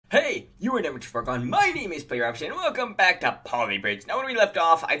Hey, you were never to forgotten. My name is Player Option, and welcome back to Polybridge. Now, when we left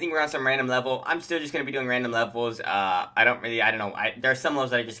off, I think we're on some random level. I'm still just gonna be doing random levels. I don't know. There are some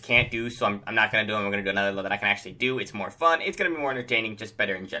levels that I just can't do, so I'm not gonna do them. I'm gonna do another level that I can actually do. It's more fun. It's gonna be more entertaining, just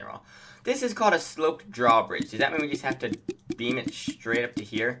better in general. This is called a sloped drawbridge. Does that mean we just have to beam it straight up to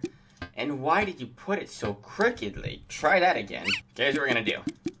here? And why did you put it so crookedly? Try that again. Okay, here's what we're gonna do.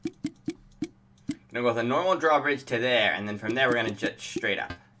 Gonna go with a normal drawbridge to there, and then from there we're gonna jet straight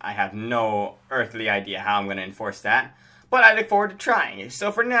up. I have no earthly idea how I'm going to enforce that, but I look forward to trying it.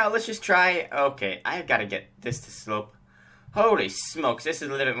 So for now, let's just try. Okay, I've got to get this to slope. Holy smokes, this is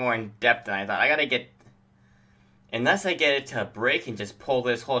a little bit more in depth than I thought. I got to get, unless I get it to break and just pull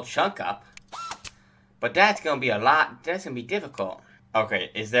this whole chunk up. But that's going to be that's going to be difficult. Okay,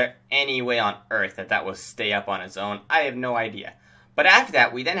 is there any way on earth that will stay up on its own? I have no idea. But after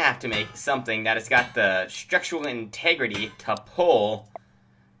that, we then have to make something that has got the structural integrity to pull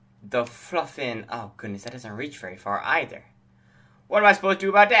the fluffin'. Oh goodness, that doesn't reach very far either. What am I supposed to do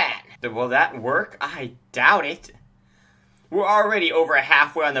about that? Will that work? I doubt it. We're already over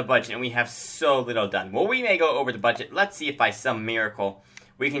halfway on the budget and we have so little done. Well, we may go over the budget. Let's see if by some miracle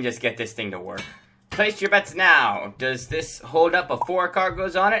we can just get this thing to work. Place your bets now. Does this hold up before a car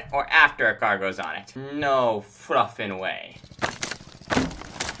goes on it or after a car goes on it? No fluffin' way.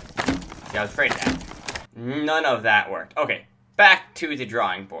 See, I was afraid of that. None of that worked. Okay. Back to the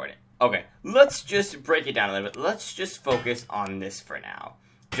drawing board. Okay, let's just break it down a little bit. Let's just focus on this for now.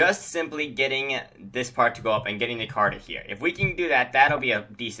 Just simply getting this part to go up and getting the car to here. If we can do that, that'll be a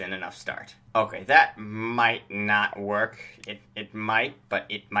decent enough start. Okay, that might not work. It might, but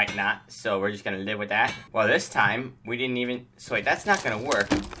it might not. So we're just going to live with that. Well, this time, we didn't even... So wait, that's not going to work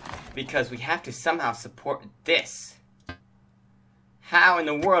because we have to somehow support this. How in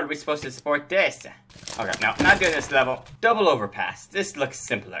the world are we supposed to support this? Okay, no, not doing this level. Double overpass. This looks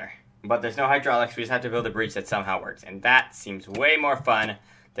simpler. But there's no hydraulics, we just have to build a bridge that somehow works. And that seems way more fun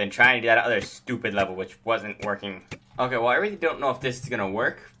than trying to do that other stupid level which wasn't working. Okay, well I really don't know if this is gonna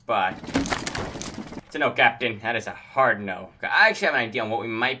work, but... It's a no, Captain. That is a hard no. I actually have an idea on what we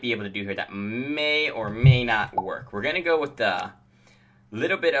might be able to do here that may or may not work. We're gonna go with the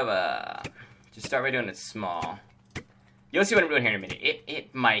little bit of a... Just start by doing it small. You'll see what I'm doing here in a minute.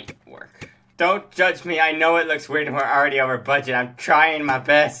 It might work. Don't judge me. I know it looks weird and we're already over budget. I'm trying my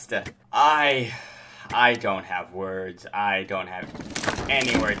best. I don't have words. I don't have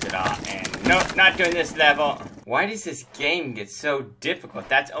any words at all. And nope, not doing this level. Why does this game get so difficult?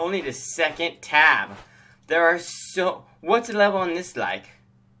 That's only the second tab. There are so... What's the level on this like?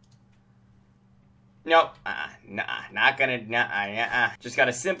 Nope, not gonna, Just got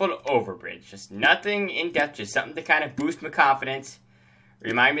a simple overbridge. Just nothing in depth, just something to kind of boost my confidence.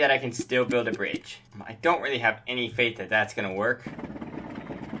 Remind me that I can still build a bridge. I don't really have any faith that that's gonna work.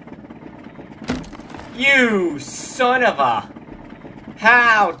 You son of a...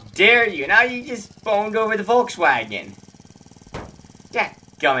 How dare you? Now you just boned over the Volkswagen.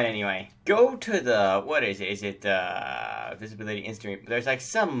 Dadgummit anyway. Go to the, what is it? Is it the visibility instant? There's like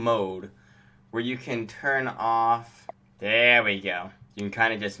some mode where you can turn off, there we go. You can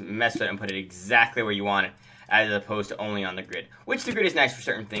kind of just mess with it and put it exactly where you want it, as opposed to only on the grid. Which the grid is nice for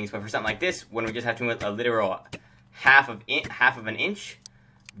certain things, but for something like this, when we just have to move a literal half of an inch,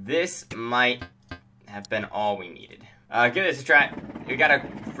 this might have been all we needed. Give this a try. We got a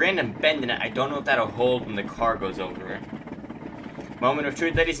random bend in it. I don't know if that'll hold when the car goes over it. Moment of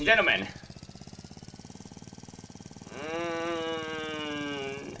truth, ladies and gentlemen.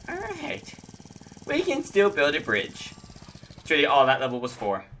 Alright. We can still build a bridge. That's really all that level was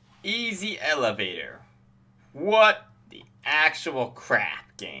for. Easy elevator. What the actual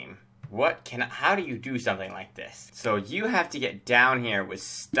crap, game? How do you do something like this? So you have to get down here with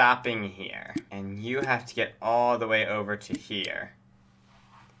stopping here. And you have to get all the way over to here.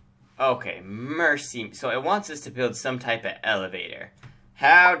 Okay, mercy. So it wants us to build some type of elevator.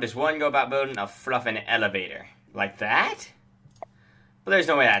 How does one go about building a fluffin' elevator? Like that? But there's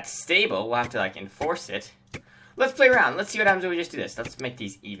no way that's stable. We'll have to, like, enforce it. Let's play around. Let's see what happens when we just do this. Let's make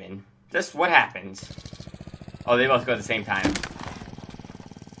these even. Just what happens. Oh, they both go at the same time.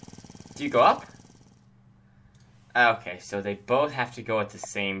 Do you go up? Okay, so they both have to go at the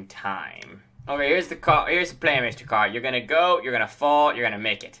same time. Okay, here's the car. Here's the plan, Mr. Car. You're gonna go, you're gonna fall, you're gonna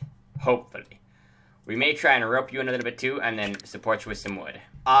make it. Hopefully. We may try and rope you in a little bit too, and then support you with some wood.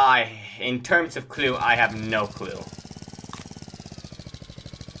 In terms of clue, I have no clue.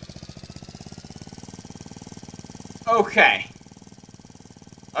 Okay.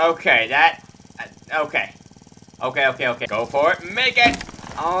 Okay, that... Okay. Okay. Go for it. Make it!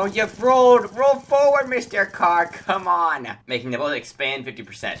 Oh, you've rolled. Roll forward, Mr. Car. Come on. Making the bullet expand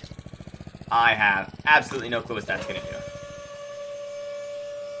 50%. I have absolutely no clue what that's going to do.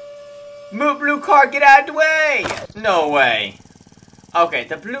 Move, blue car, get out of the way! No way. Okay,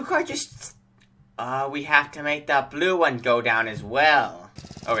 the blue car just... we have to make the blue one go down as well.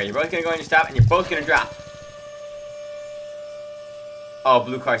 Okay, you're both gonna go into stop, and you're both gonna drop. Oh,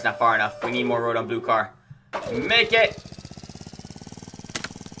 blue car's not far enough. We need more road on blue car. Make it!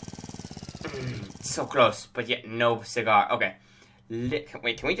 So close, but yet no cigar. Okay.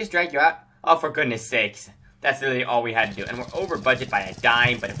 Wait, can we just drag you out? Oh, for goodness sakes. That's literally all we had to do. And we're over budget by a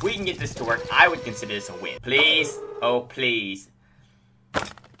dime, but if we can get this to work, I would consider this a win. Please? Oh, please.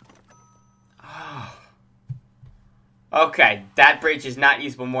 Oh. Okay, that bridge is not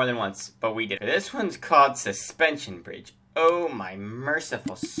usable more than once, but we did it. This one's called Suspension Bridge. Oh my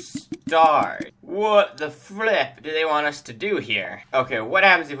merciful stars. What the flip do they want us to do here? Okay, what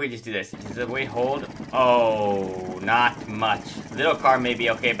happens if we just do this? Does the weight hold? Oh, not much. Little car may be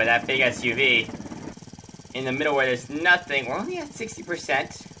okay, but that big SUV in the middle where there's nothing. We're only at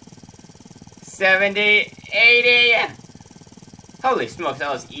 60%. 70, 80. Holy smokes,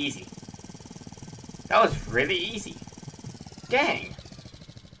 that was easy. That was really easy. Dang.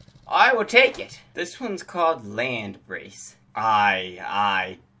 I will take it. This one's called Land Brace.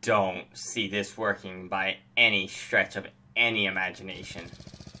 I don't see this working by any stretch of any imagination.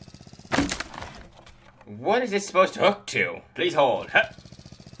 What is it supposed to hook to? Please hold. Huh.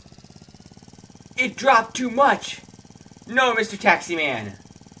 It dropped too much. No, Mr. Taxi Man.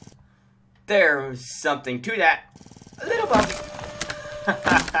 There's something to that. A little bumpy.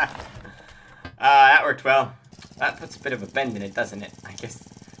 That worked well. That puts a bit of a bend in it, doesn't it? I guess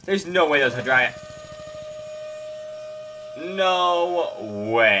there's no way those would dry it. No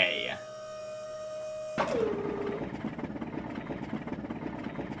way.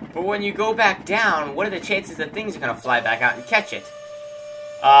 But when you go back down, what are the chances that things are gonna fly back out and catch it?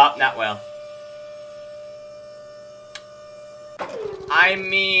 Not well. I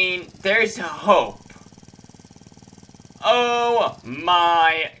mean, there's hope. Oh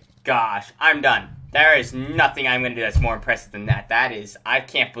my gosh, I'm done. There is nothing I'm gonna do that's more impressive than that. That is, I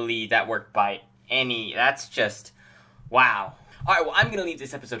can't believe that worked by any, that's just, wow. Alright, well, I'm gonna leave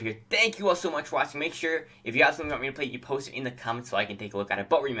this episode here. Thank you all so much for watching. Make sure, if you have something you want me to play, you post it in the comments so I can take a look at it.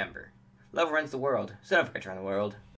 But remember, love runs the world, so don't forget to run the world.